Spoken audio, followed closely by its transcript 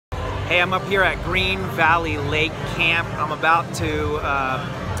Hey, I'm up here at Green Valley Lake Camp. I'm about to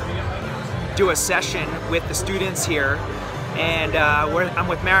do a session with the students here, and I'm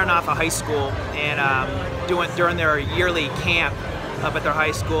with Maranatha High School, and during their yearly camp up at their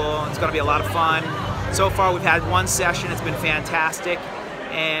high school. It's going to be a lot of fun. So far we've had one session, it's been fantastic,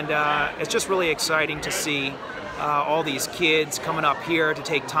 and it's just really exciting to see all these kids coming up here to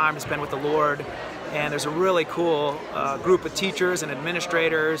take time to spend with the Lord. And there's a really cool group of teachers and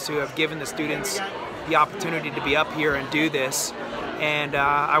administrators who have given the students the opportunity to be up here and do this. And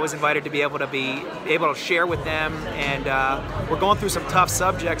I was invited to be able to share with them. And we're going through some tough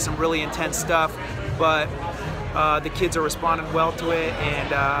subjects, some really intense stuff, but the kids are responding well to it.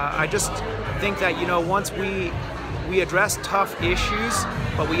 And I just think that, you know, once we address tough issues,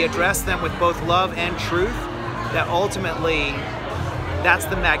 but we address them with both love and truth, that ultimately that's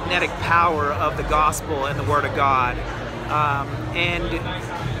the magnetic power of the gospel and the Word of God.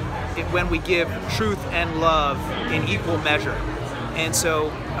 When we give truth and love in equal measure. And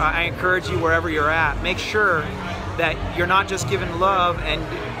so I encourage you, wherever you're at, make sure that you're not just given love and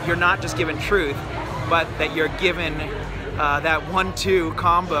you're not just given truth, but that you're given that 1-2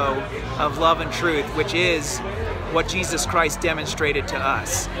 combo of love and truth, which is what Jesus Christ demonstrated to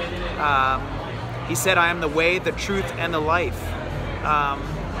us. He said, "I am the way, the truth, and the life."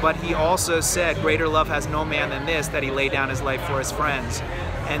 But he also said, "Greater love has no man than this, that he lay down his life for his friends."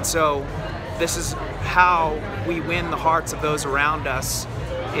 And so this is how we win the hearts of those around us,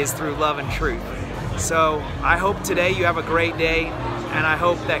 is through love and truth. So I hope today you have a great day, and I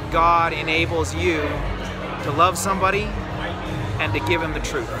hope that God enables you to love somebody and to give him the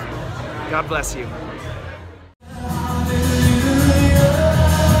truth. God bless you.